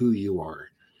out who you are.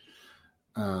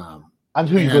 And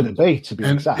who you're going to be, to be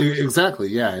exact. Exactly,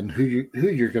 yeah, and who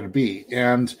you're going to be.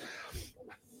 And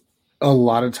a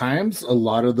lot of times, a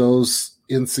lot of those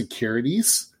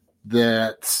insecurities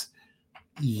that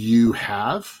you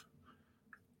have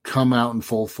come out in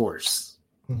full force.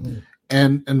 Mm-hmm.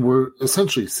 And we're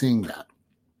essentially seeing that.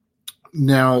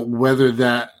 Now,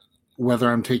 whether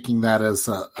I'm taking that as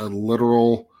a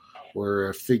literal or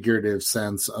a figurative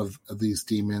sense of these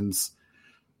demons,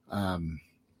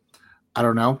 I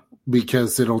don't know,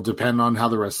 because it'll depend on how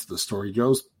the rest of the story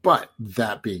goes. But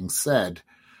that being said,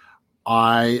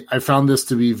 I found this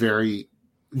to be very,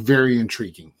 very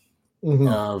intriguing.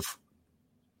 Of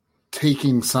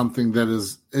taking something that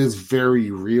is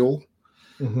very real.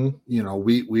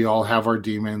 We all have our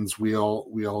demons. We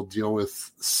all deal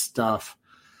with stuff,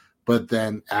 but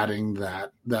then adding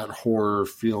that horror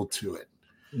feel to it.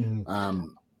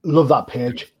 Love that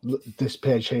page. This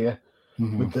page here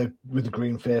with the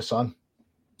green face on.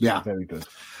 Yeah, very good.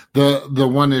 The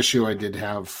one issue I did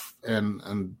have,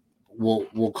 and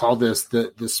we'll call this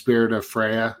the spirit of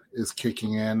Freya is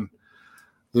kicking in.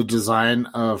 The design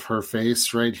of her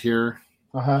face right here,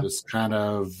 just kind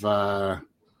of, I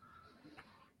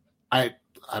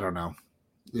don't know.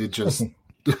 It just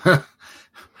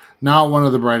not one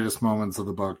of the brightest moments of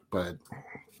the book, but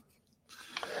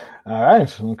all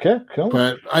right, okay, cool.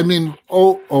 But I mean,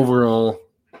 overall,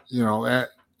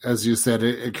 as you said,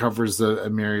 it covers a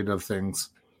myriad of things,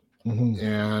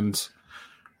 and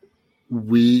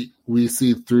we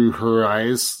see through her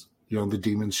eyes, the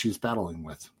demons she's battling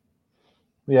with.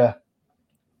 Yeah.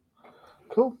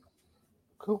 Cool.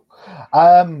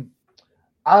 I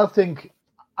think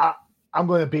I'm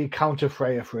going to be counter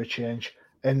Freya for a change,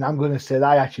 and I'm going to say that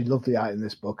I actually love the art in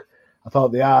this book. I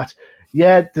thought the art,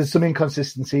 there's some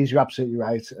inconsistencies. You're absolutely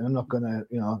right, and I'm not going to,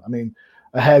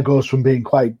 her hair goes from being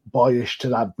quite boyish to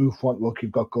that bouffant look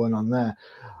you've got going on there.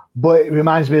 But it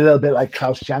reminds me a little bit like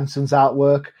Klaus Janssen's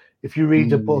artwork. If you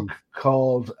read a book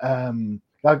called, you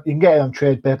can get it on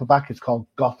trade paperback. It's called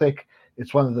Gothic.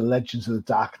 It's one of the Legends of the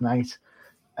Dark Knight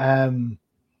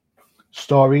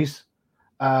stories.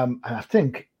 And I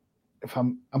think if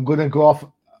I'm going to go off,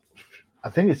 I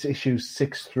think it's issues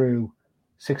 6 through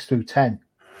 10.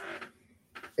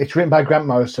 It's written by Grant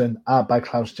Morrison, art by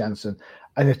Klaus Janson,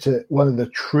 and it's one of the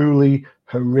truly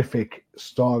horrific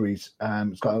stories.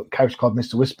 It's got a character called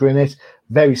Mr. Whisper in it.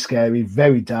 Very scary,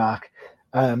 very dark.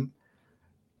 I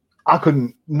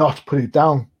couldn't not put it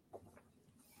down.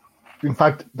 In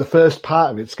fact, the first part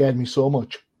of it scared me so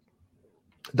much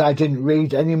that I didn't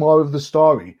read any more of the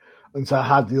story until I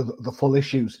had the full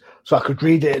issues, so I could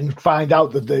read it and find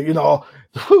out that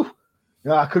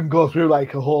I couldn't go through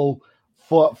like a whole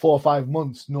 4 or 5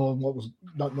 months not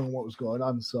knowing what was going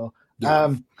on. So,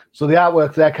 so the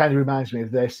artwork there kind of reminds me of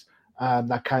this,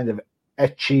 that kind of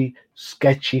etchy,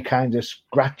 sketchy, kind of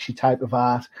scratchy type of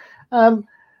art. For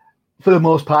the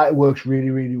most part, it works really,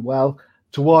 really well.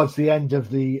 Towards the end of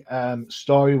the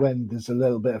story, when there's a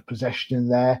little bit of possession in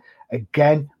there,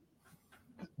 again,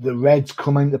 the reds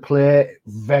come into play.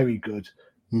 Very good,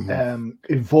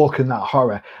 invoking that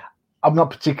horror. I'm not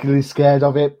particularly scared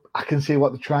of it. I can see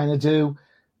what they're trying to do.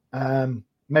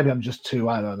 Maybe I'm just too,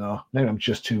 I don't know. Maybe I'm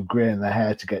just too grey in the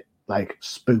hair to get like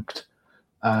spooked.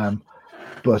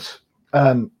 But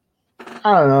I don't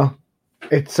know.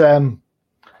 It's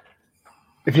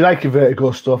if you like your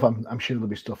Vertigo stuff, I'm sure there'll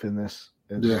be stuff in this.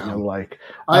 You'll like.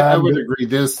 I would agree.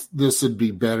 This would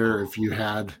be better if you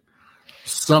had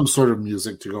some sort of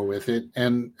music to go with it,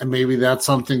 and maybe that's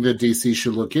something that DC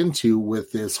should look into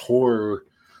with this horror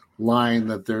line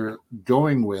that they're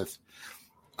going with,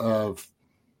 of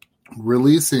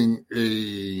releasing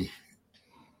a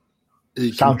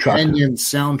companion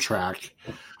soundtrack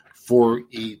for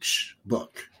each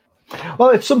book. Well,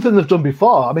 it's something they've done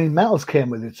before. I mean, Metals came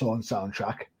with its own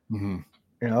soundtrack,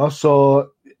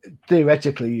 so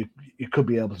theoretically you could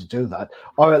be able to do that,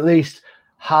 or at least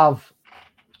have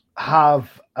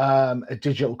a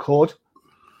digital code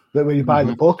that when you buy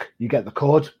the book, you get the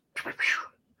code.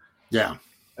 Yeah.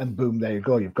 And boom, there you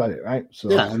go. You've got it, right? So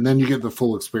yeah, and then you get the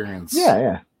full experience.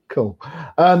 Yeah. Cool.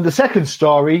 The second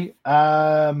story is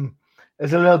a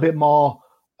little bit more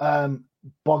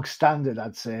bog standard,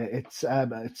 I'd say. It's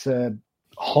a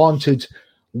haunted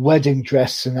wedding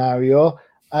dress scenario.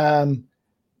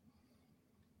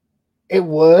 It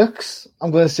works. I'm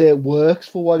going to say it works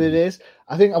for what it is.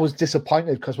 I think I was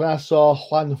disappointed because when I saw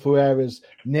Juan Ferreira's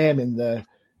name in the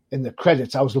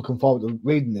credits, I was looking forward to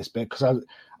reading this bit because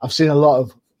I've seen a lot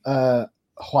of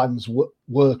Juan's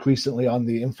work recently on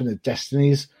the Infinite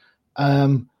Destinies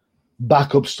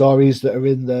backup stories that are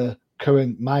in the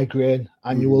current Migraine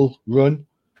annual run.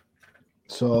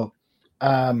 So,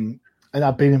 and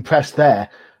I've been impressed there.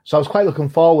 So I was quite looking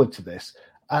forward to this.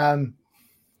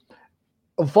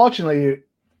 Unfortunately,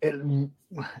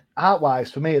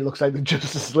 art-wise, for me, it looks like the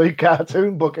Justice League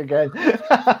cartoon book again.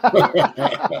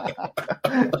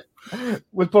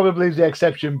 With probably the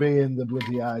exception being the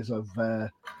bloody eyes of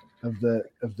the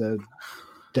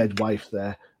dead wife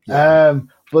there. Yeah.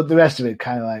 But the rest of it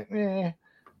kind of like,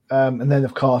 and then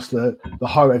of course the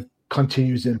horror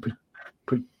continues in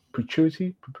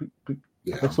perpetuity.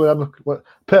 Yeah. That's what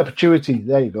perpetuity.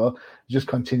 There you go. It just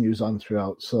continues on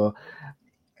throughout. So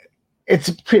it's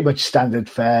pretty much standard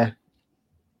fare.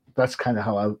 That's kind of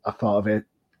how I thought of it.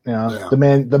 You know,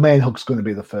 the main hook's going to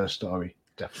be the first story,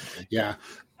 definitely. Yeah,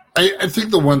 I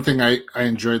think the one thing I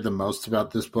enjoyed the most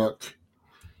about this book,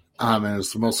 and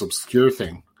it's the most obscure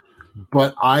thing,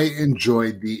 but I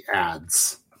enjoyed the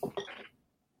ads.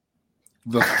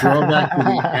 The throwback to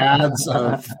the ads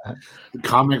of the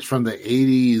comics from the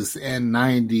 80s and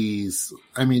 90s.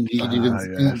 I mean, you can even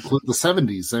include the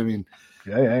 70s. I mean,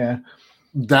 yeah.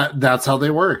 That's how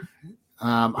they were.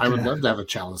 I would love to have a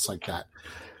challenge like that.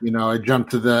 You know, I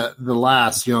jumped to the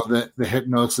last, you know, the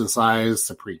hypnosis eyes,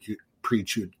 the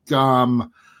pre-chewed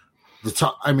gum,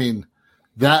 I mean,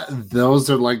 those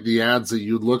are like the ads that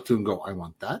you look to and go, I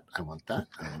want that. I want that.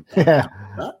 I want that. Yeah.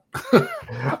 I want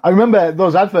that. I remember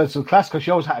those adverts in class because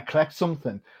she always had to collect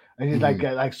something, and you'd like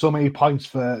get like so many points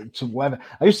for whatever.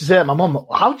 I used to say to my mum,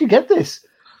 "How do you get this?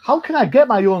 How can I get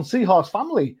my own seahorse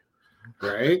family?"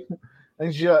 Right.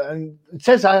 And it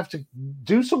says I have to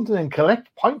do something and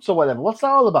collect points or whatever. What's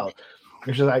that all about?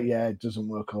 And she's like, "Yeah, it doesn't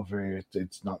work over here.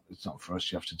 It's not for us.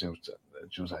 You have to do it."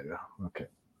 And she was like, "Oh, okay."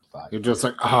 Fine. You're just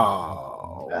like,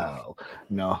 oh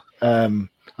no.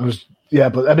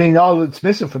 But I mean, all it's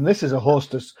missing from this is a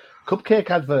Hostess cupcake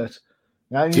advert.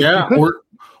 Yeah,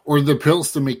 or the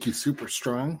pills to make you super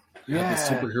strong. Yeah, the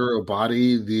superhero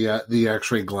body, the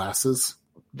X-ray glasses.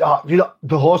 You know,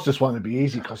 the Hostess one would be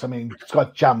easy because I mean, it's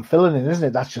got jam filling in, isn't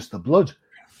it? That's just the blood.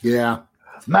 Yeah,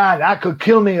 man, that could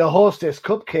kill me a Hostess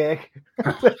cupcake.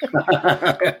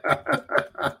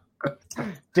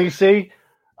 DC.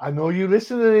 I know you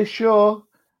listen to this show.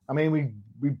 I mean,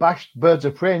 we bashed Birds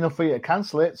of Prey enough for you to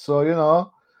cancel it. So, you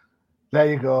know, there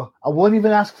you go. I won't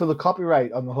even ask for the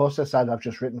copyright on the Hostess ad I've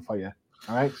just written for you.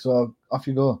 All right, so off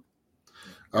you go.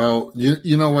 Oh,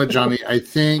 you know what, Johnny? I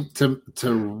think to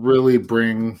really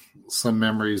bring some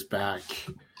memories back.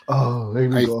 Oh, there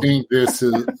we go. I think this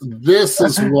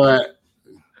is what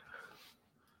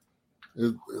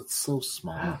it's so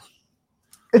small.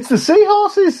 It's the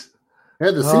seahorses. Yeah,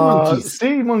 the sea monkeys.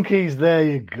 Sea monkeys, there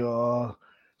you go.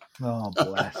 Oh,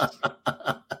 bless.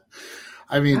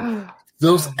 I mean,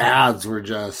 those ads were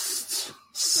just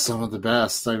some of the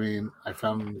best. I mean, I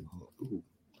found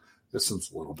this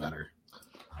one's a little better.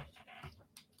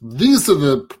 These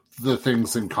are the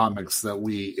things in comics that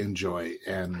we enjoy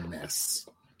and miss.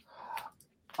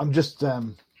 I'm just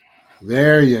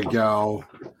there you go.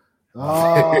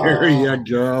 Oh, there you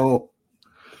go.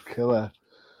 Killer.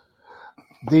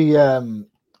 I've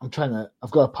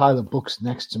got a pile of books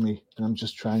next to me, and I'm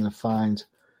just trying to find.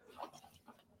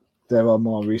 There are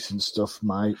more recent stuff.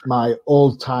 My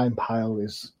old time pile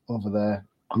is over there,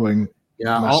 growing.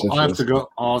 Yeah, I'll have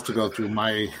to go through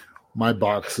my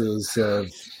boxes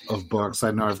of books. I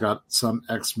know I've got some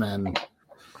X-Men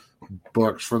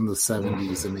books from the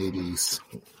 70s and 80s.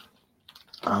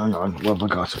 Hang on, what have I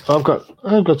got?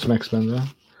 I've got some X-Men there,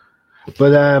 but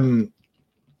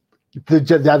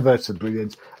the adverts are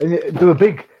brilliant, and there were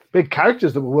big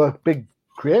characters big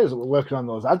creators that were working on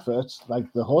those adverts, like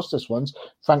the Hostess ones.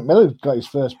 Frank Miller got his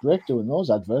first break doing those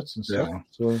adverts and stuff. Yeah.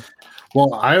 So,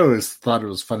 well, I always thought it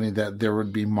was funny that there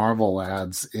would be Marvel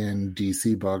ads in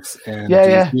DC books and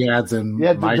DC ads in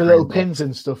the little pins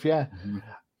and stuff. Yeah, mm-hmm.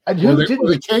 And who didn't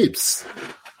the capes?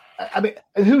 I mean,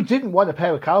 and who didn't want a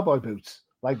pair of cowboy boots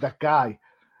like that guy,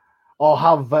 or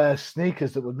have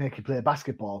sneakers that would make you play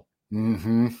basketball?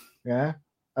 Mm-hmm. Yeah.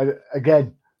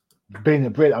 Again, being a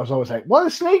Brit, I was always like, what are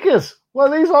sneakers? What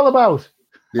are these all about?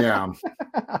 Yeah.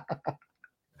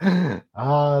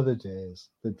 The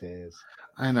days.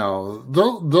 I know.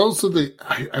 Those are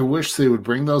I wish they would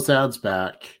bring those ads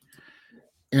back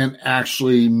and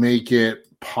actually make it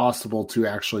possible to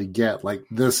actually get like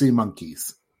the sea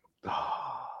monkeys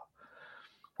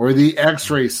or the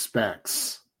X-ray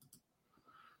specs.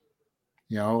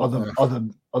 You know,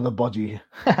 other body.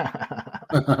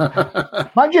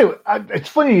 Mind you, it's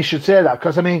funny you should say that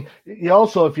because I mean, you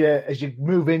also as you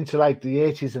move into like the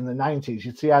 80s and the 90s,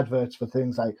 you'd see adverts for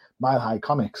things like Mile High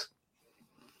Comics.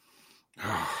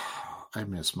 I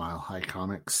miss Mile High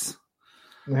Comics.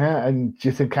 Yeah, and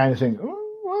you kind of think, oh,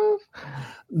 what?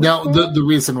 Now the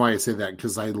reason why I say that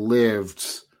because I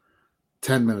lived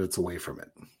 10 minutes away from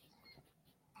it,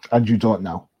 and you don't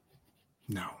know.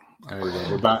 No. I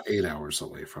live about 8 hours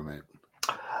away from it.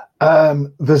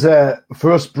 There's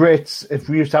for us Brits, if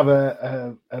we used to have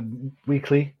a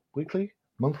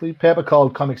monthly paper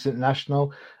called Comics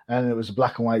International, and it was a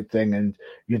black and white thing, and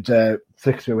you'd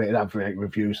flick through it and have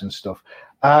reviews and stuff,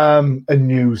 and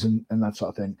news and that sort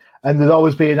of thing. And there'd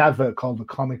always be an advert called the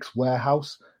Comics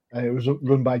Warehouse, and it was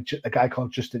run by a guy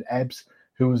called Justin Ebbs,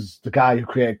 who was the guy who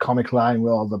created Comic Line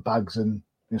with all the bags and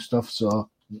stuff. So,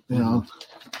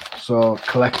 so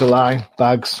Collector Line,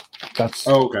 bags. That's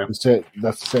That's it.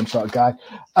 That's the same sort of guy.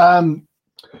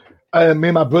 Me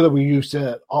and my brother, we used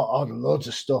to order loads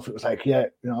of stuff. It was like,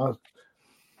 the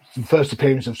first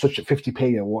appearance of such at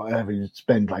 50p or whatever, you'd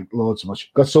spend like loads of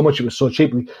much. Got so much, it was so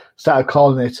cheap, we started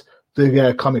calling it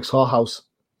the Comics Whorehouse.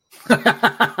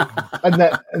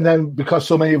 and then because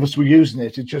so many of us were using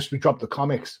it, we dropped the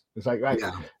comics. It's like, right.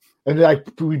 Yeah. And like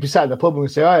we'd be sat in the pub and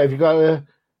we'd say, all right, have you got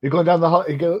you're going down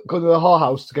you go to the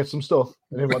whorehouse to get some stuff?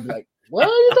 And everyone would be like, what are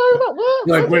you talking about? What?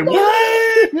 Like, wait,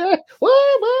 what? Yeah,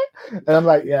 what? And I'm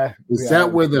like, yeah. Is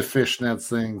that where the fishnets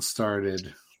thing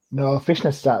started? No,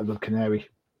 fishnet started with Canary.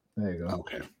 There you go.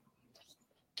 Okay.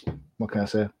 What can I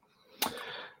say?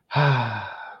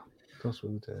 Those were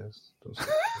the days.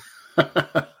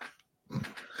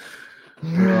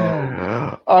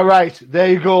 All right,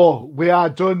 there you go. We are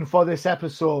done for this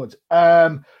episode.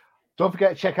 Don't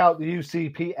forget to check out the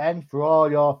UCPN for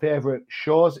all your favorite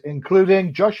shows,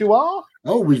 including Joshua.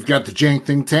 Oh, we've got the Jank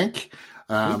Think Tank,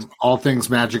 all things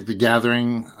Magic the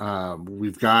Gathering.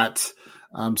 We've got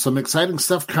some exciting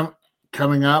stuff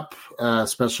coming up,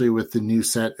 especially with the new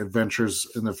set Adventures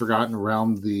in the Forgotten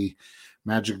Realm, the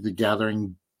Magic the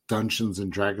Gathering Dungeons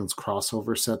and Dragons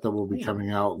crossover set that will be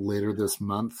coming out later this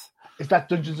month. Is that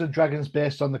Dungeons and Dragons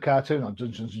based on the cartoon or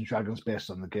Dungeons and Dragons based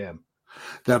on the game?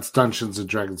 That's Dungeons and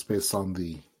Dragons based on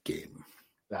the game.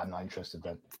 I'm not interested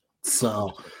then.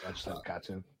 So I just like the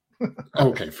cartoon.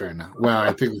 Okay, fair enough. Well,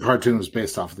 I think the cartoon was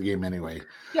based off the game anyway.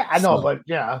 Yeah, I know, but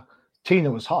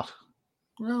Tina was hot.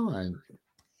 Well,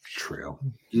 true.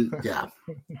 Yeah.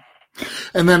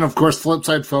 And then, of course,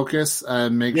 Flipside Focus.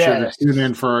 Make sure to tune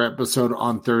in for our episode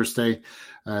on Thursday.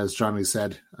 As Johnny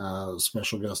said,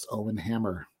 special guest Owen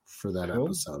Hammer for that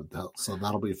episode. So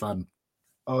that'll be fun.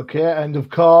 Okay, and of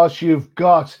course, you've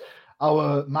got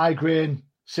our Migraine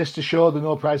sister show, the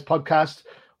No Prize Podcast,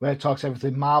 where it talks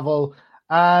everything Marvel.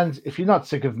 And if you're not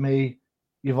sick of me,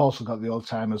 you've also got the Old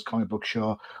Timers Comic Book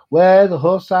Show, where the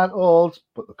hosts aren't old,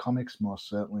 but the comics most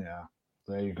certainly are.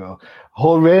 There you go. A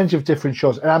whole range of different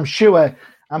shows. And I'm sure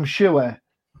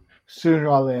sooner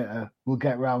or later we'll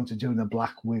get around to doing a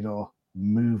Black Widow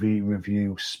movie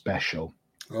review special.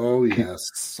 Oh,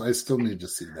 yes. I still need to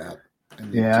see that.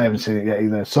 I haven't seen it yet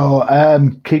either. So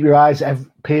keep your eyes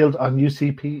peeled on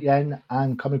UCPN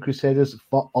and Comic Crusaders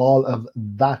for all of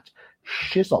that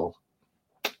shizzle.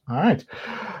 All right.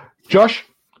 Josh,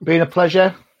 been a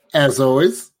pleasure. As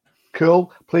always.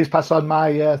 Cool. Please pass on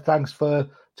my thanks to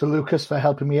Lucas for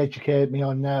helping me educate me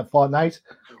on Fortnite.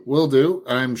 Will do.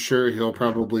 I'm sure he'll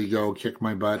probably go kick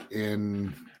my butt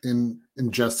in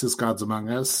Injustice Gods Among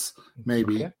Us.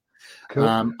 Maybe. Okay. Cool.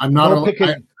 I'm not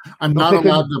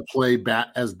allowed to play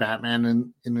as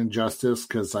Batman in Injustice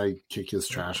because I kick his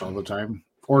trash all the time.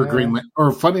 Or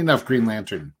or funny enough, Green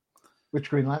Lantern.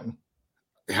 Which Green Lantern?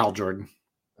 Hal Jordan.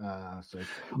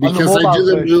 Because I do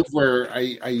the move where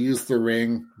I use the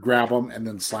ring, grab him, and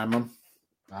then slam him.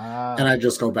 And I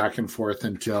just go back and forth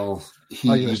until he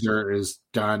either is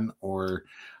done or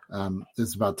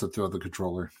is about to throw the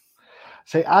controller.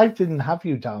 See, I didn't have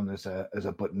you down as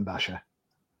a button basher.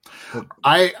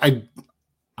 I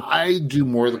do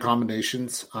more of the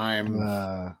combinations. I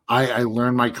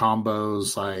learn my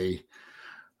combos.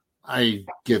 I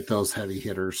get those heavy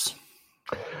hitters.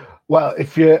 Well,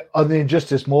 if you're on the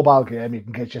Injustice mobile game, you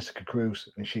can get Jessica Cruz,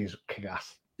 and she's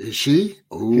kick-ass. Is she?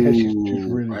 Ooh, yeah, she's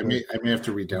really good. I may have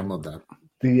to re-download that.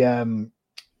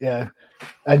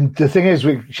 And the thing is,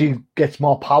 she gets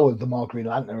more power the more Green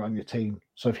Lantern are on your team.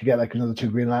 So if you get like another 2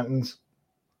 Green Lanterns.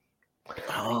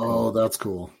 Oh, that's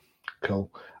cool. Cool.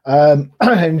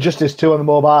 Injustice 2 on the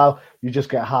mobile, you just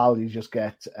get Hal, you just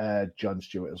get John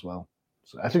Stewart as well.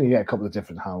 So I think you get a couple of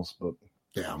different Hals, but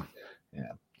yeah,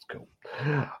 it's cool.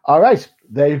 All right,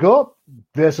 there you go.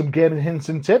 There's some gaming hints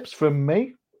and tips from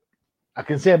me. I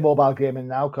can say mobile gaming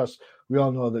now because we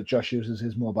all know that Josh uses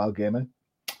his mobile gaming.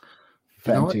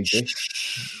 Quiet.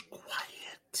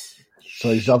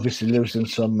 So he's obviously losing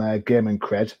some gaming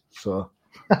cred. So,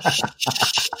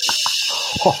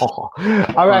 all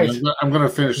right. I'm going to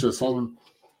finish this. Hold on.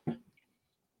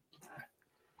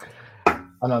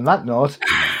 And on that note,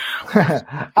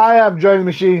 I am Johnny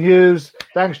Machine Hughes.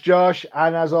 Thanks, Josh.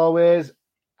 And as always,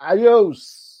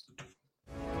 adios.